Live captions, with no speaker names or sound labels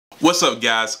What's up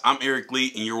guys, I'm Eric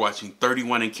Lee and you're watching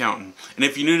 31 and Counting. And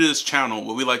if you're new to this channel,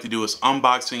 what we like to do is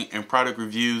unboxing and product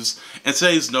reviews, and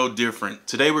today's no different.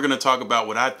 Today we're going to talk about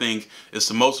what I think is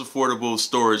the most affordable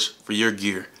storage for your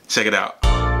gear. Check it out.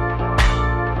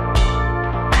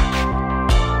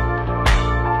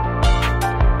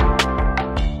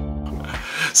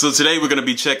 So today we're going to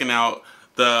be checking out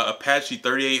the Apache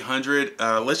 3800.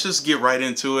 Let's just get right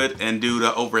into it and do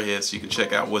the overhead so you can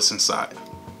check out what's inside.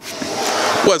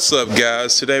 What's up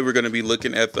guys, today we're going to be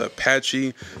looking at the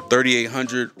Apache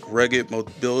 3800 rugged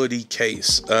mobility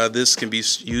case. This can be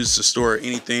used to store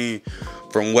anything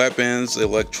from weapons,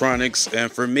 electronics,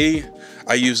 and for me,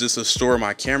 I use this to store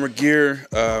my camera gear,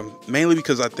 mainly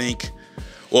because I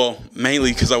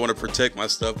want to protect my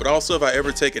stuff, but also if I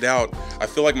ever take it out, I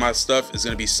feel like my stuff is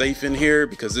going to be safe in here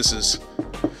because this is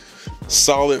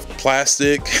solid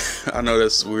plastic. I know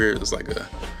that's weird, it's like a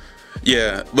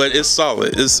yeah, but it's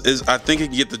solid. I think it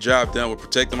can get the job done with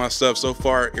protecting my stuff. So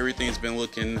far, everything's been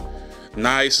looking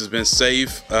nice. It's been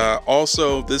safe.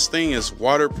 Also, this thing is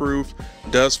waterproof,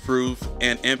 dustproof,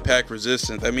 and impact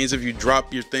resistant. That means if you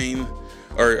drop your thing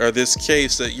or this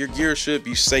case, that your gear should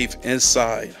be safe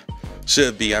inside.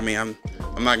 Should be. I mean, I'm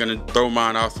not gonna throw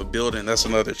mine off a building. That's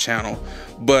another channel.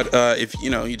 But if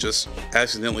you just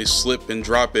accidentally slip and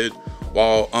drop it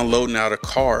while unloading out a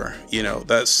car,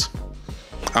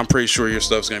 I'm pretty sure your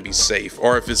stuff's gonna be safe.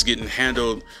 Or if it's getting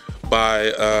handled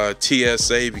by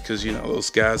TSA, because those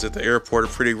guys at the airport are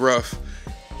pretty rough,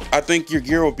 I think your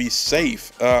gear will be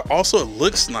safe. Also, it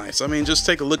looks nice. I mean, just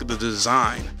take a look at the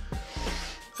design.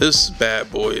 This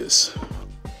bad boy is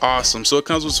awesome. So it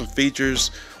comes with some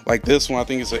features like this one. I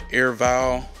think it's an air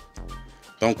valve.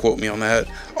 Don't quote me on that.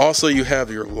 Also, you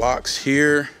have your locks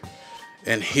here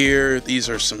and here. These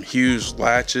are some huge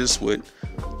latches with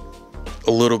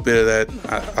a little bit of that,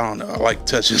 I don't know, I like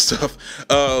touching stuff.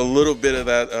 A little bit of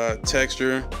that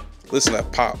texture. Listen to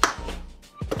that pop.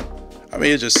 I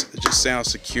mean, it just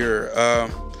sounds secure.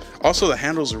 Also, the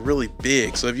handles are really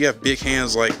big, so if you have big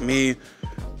hands like me, it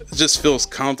just feels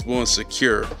comfortable and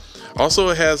secure. Also,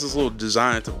 it has this little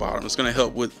design at the bottom. It's gonna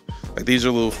help with, like, these are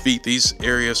little feet. These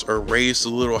areas are raised a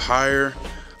little higher,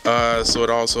 so it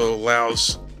also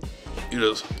allows you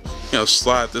to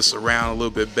slide this around a little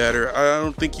bit better. I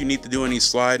don't think you need to do any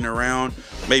sliding around.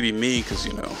 Maybe me, because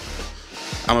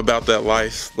I'm about that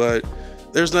life, but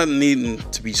there's nothing needing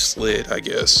to be slid, I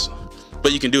guess.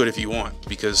 But you can do it if you want,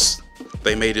 because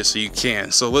they made it so you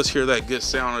can. So let's hear that good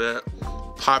sound of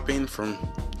that popping from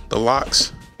the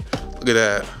locks. Look at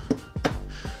that.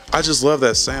 I just love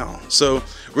that sound. So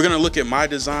we're gonna look at my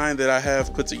design that I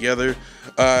have put together.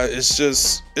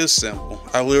 It's simple.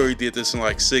 I literally did this in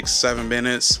like 6-7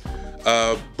 minutes.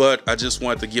 But I just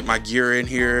wanted to get my gear in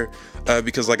here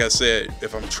because, like I said,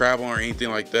 if I'm traveling or anything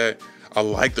like that, I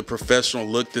like the professional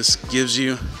look this gives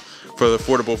you for the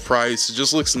affordable price. It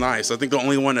just looks nice. I think the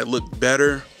only one that looked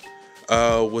better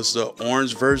was the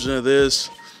orange version of this,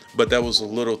 but that was a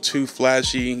little too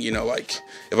flashy. Like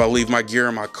if I leave my gear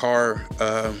in my car,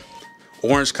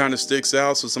 orange kind of sticks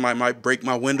out, so somebody might break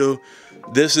my window.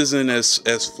 This isn't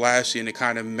as flashy, and it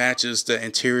kind of matches the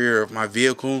interior of my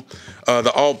vehicle.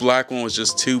 The all black one was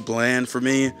just too bland for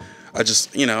me. I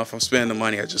just, if I'm spending the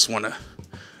money, I just want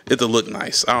it to look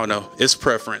nice. I don't know, it's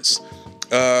preference.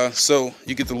 So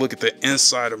you get to look at the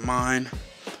inside of mine,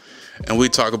 and we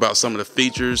talk about some of the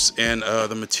features and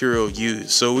the material used.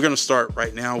 So we're gonna start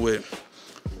right now with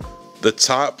the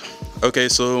top. Okay,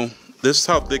 so this is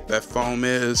how thick that foam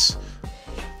is.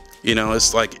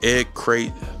 It's like egg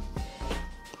crate.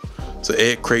 It's an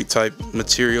egg crate type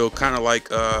material, kind of like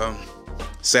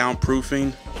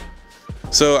soundproofing.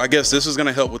 So I guess this is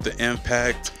gonna help with the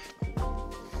impact,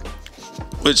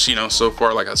 which so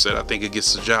far, like I said, I think it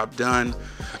gets the job done.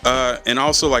 And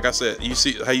also, like I said, you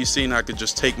see how I could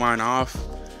just take mine off.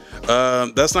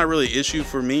 That's not really an issue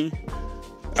for me.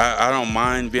 I don't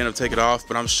mind being able to take it off,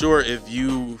 but I'm sure if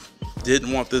you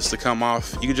didn't want this to come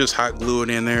off, you could just hot glue it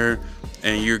in there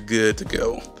and you're good to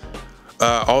go.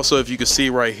 Also, if you can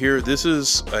see right here, this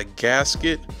is a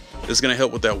gasket. It's gonna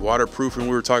help with that waterproofing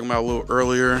we were talking about a little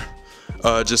earlier,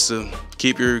 just to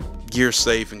keep your gear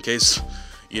safe in case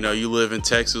you live in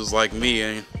Texas like me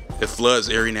and it floods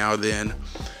every now and then.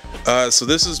 So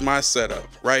this is my setup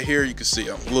right here. You can see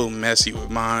I'm a little messy with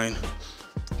mine.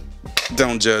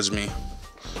 Don't judge me.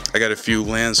 I got a few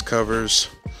lens covers,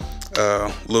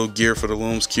 little gear for the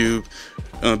Looms Cube,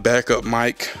 backup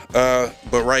mic,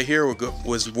 but right here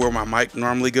was where my mic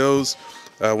normally goes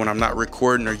when I'm not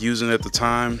recording or using it at the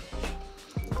time.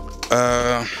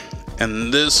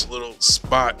 And this little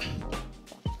spot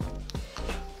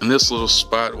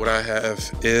what I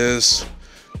have is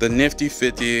the Nifty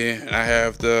 50, and I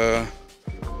have the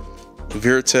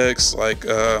Vertex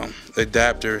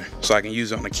adapter, so I can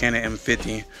use it on the Canon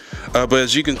M50. But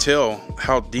as you can tell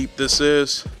how deep this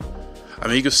is, I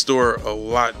mean, you can store a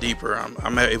lot deeper.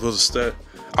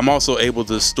 I'm also able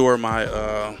to store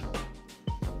my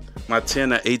my 10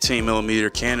 to 18 millimeter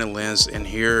Canon lens in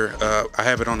here. I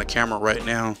have it on the camera right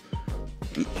now,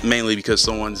 mainly because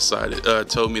someone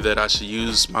told me that I should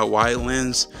use my wide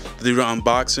lens to do the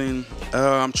unboxing.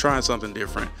 I'm trying something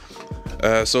different.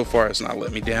 So far it's not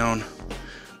let me down.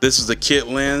 This is the kit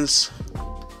lens.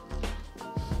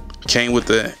 Came with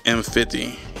the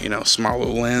M50, you know, smaller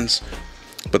lens,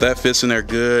 but that fits in there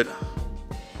good.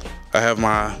 I have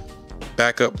my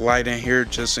backup light in here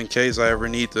just in case I ever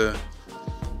need to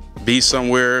be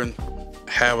somewhere and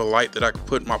have a light that I can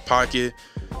put in my pocket,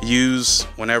 use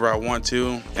whenever I want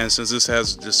to. And since this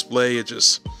has a display, it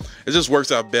just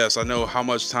works out best. I know how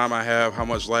much time I have, how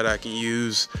much light I can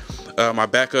use. My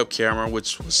backup camera,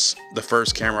 which was the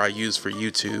first camera I used for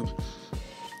YouTube,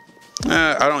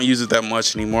 I don't use it that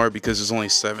much anymore because it's only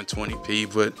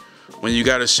 720p, but when you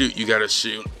gotta shoot, you gotta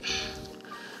shoot.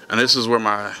 And this is where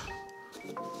my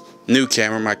new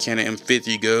camera, my Canon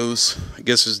M50, goes. I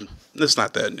guess it's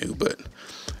not that new, but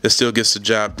it still gets the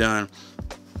job done.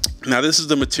 Now this is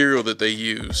the material that they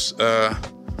use.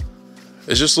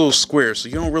 It's just little squares, so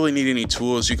you don't really need any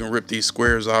tools. You can rip these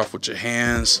squares off with your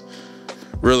hands,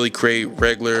 really create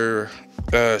regular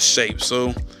shapes.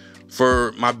 So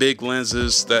for my big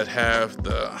lenses that have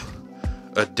the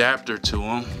adapter to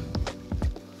them,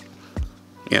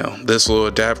 you know, this little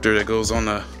adapter that goes on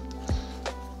the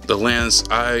lens,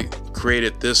 I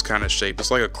created this kind of shape.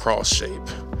 It's like a cross shape,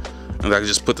 and I can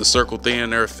just put the circle thing in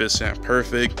there. It fits in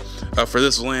perfect. For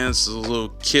this lens, a little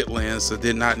kit lens that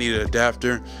did not need an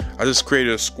adapter, I just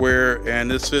created a square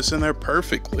and this fits in there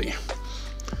perfectly.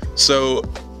 So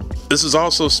this is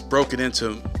also broken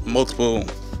into multiple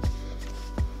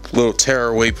little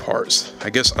tearaway parts. I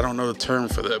guess I don't know the term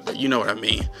for that, but you know what I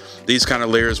mean. These kind of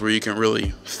layers where you can really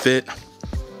fit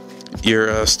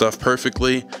your stuff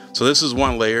perfectly. So this is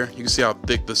one layer. You can see how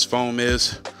thick this foam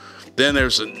is. Then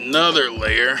there's another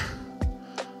layer.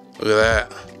 Look at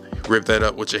that. Rip that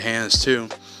up with your hands too.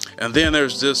 And then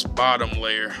there's this bottom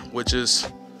layer, which is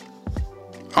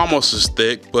almost as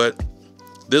thick, but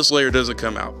this layer doesn't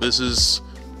come out. This is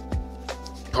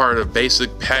part of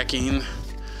basic packing,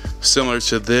 similar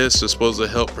to this. It's supposed to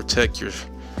help protect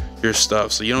your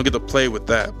stuff, so you don't get to play with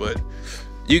that, but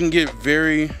you can get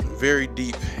very, very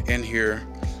deep in here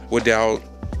without,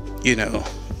 you know,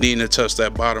 needing to touch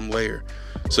that bottom layer.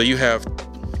 So you have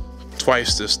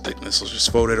twice this thickness. Let's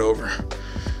just fold it over.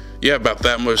 You have about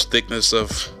that much thickness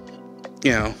of,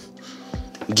 you know,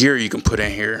 gear you can put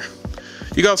in here.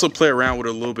 You can also play around with it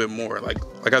a little bit more. Like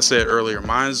I said earlier,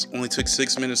 mine's only took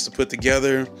 6 minutes to put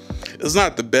together. It's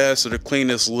not the best or the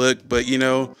cleanest look, but you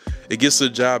know, it gets the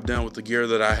job done with the gear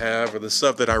that I have, or the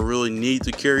stuff that I really need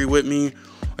to carry with me.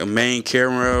 A main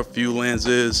camera, a few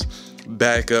lenses,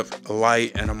 backup, a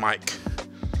light, and a mic.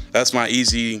 That's my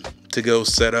easy to go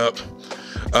setup.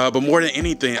 But more than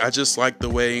anything, I just like the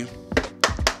way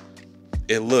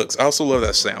it looks. I also love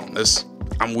that sound.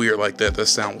 I'm weird like that. That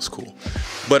sound was cool.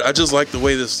 But I just like the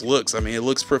way this looks. I mean, it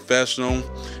looks professional.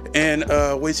 And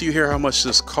wait till you hear how much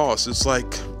this costs. It's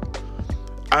like,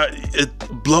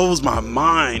 it blows my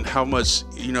mind how much,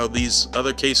 you know, these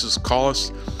other cases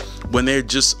cost when they're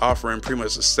just offering pretty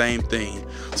much the same thing.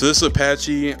 So this is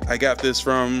Apache. I got this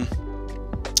from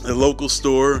a local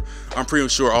store. I'm pretty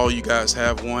sure all you guys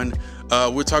have one.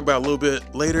 We'll talk about it a little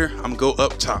bit later. I'm gonna go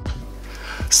up top.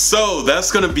 So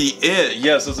that's gonna be it.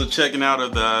 Yes, this is a checking out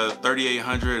of the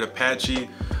 3800 Apache.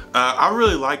 I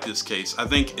really like this case. I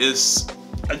think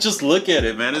I just look at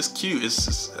it, man. It's cute. It's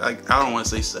just, I don't want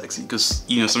to say sexy because,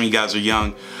 you know, some of you guys are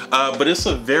young, but it's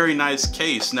a very nice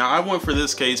case. Now I went for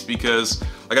this case because,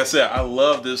 like I said, I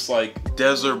love this like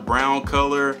desert brown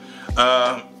color,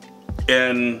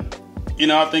 and you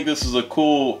know, I think this is a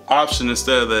cool option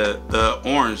instead of the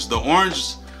orange. The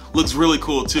orange looks really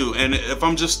cool too. And if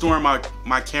I'm just storing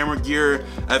my camera gear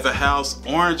at the house,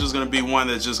 orange is gonna be one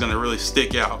that's just gonna really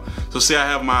stick out. So see, I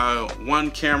have my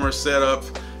one camera set up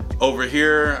over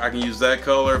here. I can use that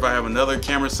color. If I have another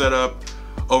camera set up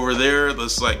over there,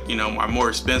 that's like, you know, my more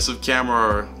expensive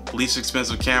camera or least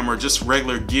expensive camera, just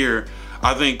regular gear,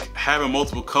 I think having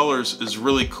multiple colors is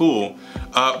really cool.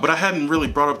 But I hadn't really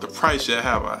brought up the price yet,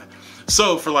 have I?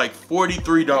 So for like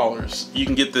 $43, you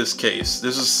can get this case.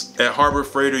 This is at Harbor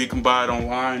Freight, or you can buy it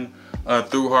online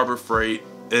through Harbor Freight.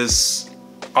 It's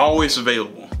always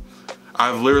available.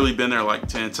 I've literally been there like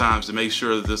 10 times to make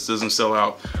sure that this doesn't sell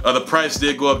out. The price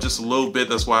did go up just a little bit.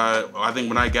 That's why I think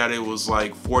when I got it, it was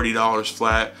like $40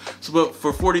 flat. So, but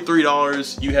for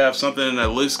 $43, you have something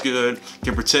that looks good,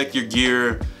 can protect your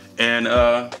gear, and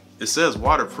it says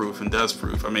waterproof and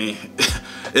dustproof. I mean,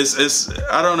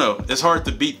 I don't know. It's hard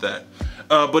to beat that.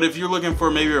 But if you're looking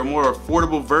for maybe a more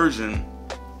affordable version,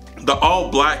 the all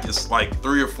black is like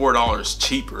 $3 or $4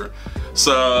 cheaper.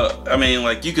 So, I mean,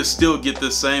 like, you could still get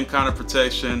this same kind of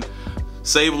protection,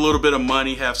 save a little bit of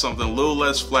money, have something a little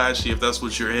less flashy if that's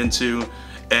what you're into,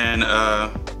 and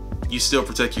you still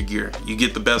protect your gear. You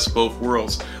get the best of both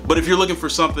worlds. But if you're looking for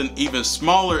something even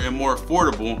smaller and more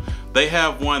affordable, they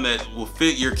have one that will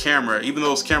fit your camera. Even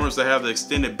those cameras that have the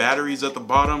extended batteries at the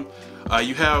bottom,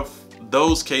 you have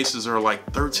those cases are like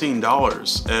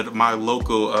 $13 at my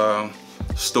local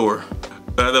store.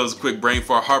 That was a quick brain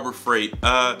fart. Harbor Freight.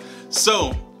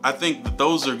 So I think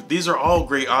that these are all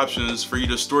great options for you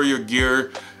to store your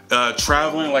gear.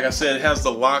 Traveling, like I said, it has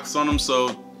the locks on them,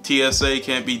 so TSA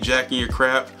can't be jacking your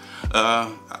crap.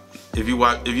 If you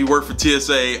work for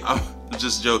TSA, I'm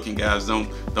just joking, guys.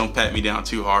 Don't pat me down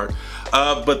too hard.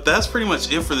 But that's pretty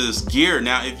much it for this gear.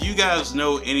 Now, if you guys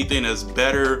know anything that's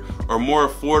better or more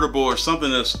affordable or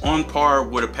something that's on par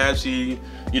with Apache,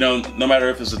 you know, no matter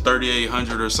if it's a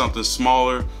 3800 or something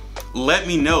smaller, let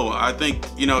me know. I think,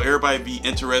 you know, everybody be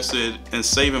interested in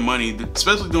saving money,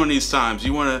 especially during these times.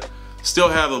 You want to still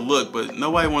have a look, but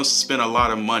nobody wants to spend a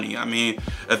lot of money. I mean,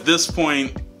 at this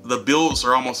point, the builds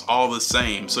are almost all the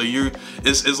same. So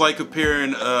it's like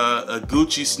comparing a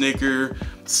Gucci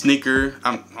sneaker,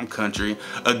 I'm country,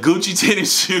 a Gucci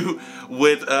tennis shoe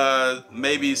with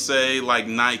maybe say like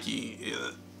Nike.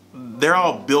 They're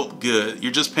all built good.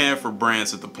 You're just paying for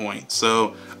brands at the point.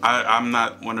 So I'm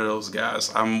not one of those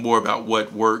guys. I'm more about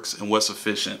what works and what's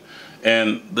efficient.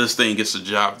 And this thing gets the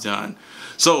job done.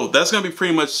 So that's gonna be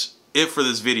pretty much it for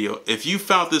this video. If you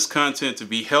found this content to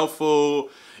be helpful,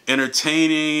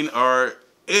 entertaining, or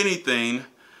anything,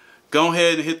 go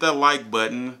ahead and hit that like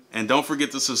button. And don't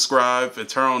forget to subscribe and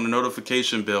turn on the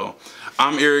notification bell.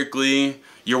 I'm Eric Lee.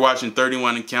 You're watching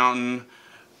 31 and Counting.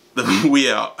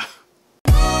 We out.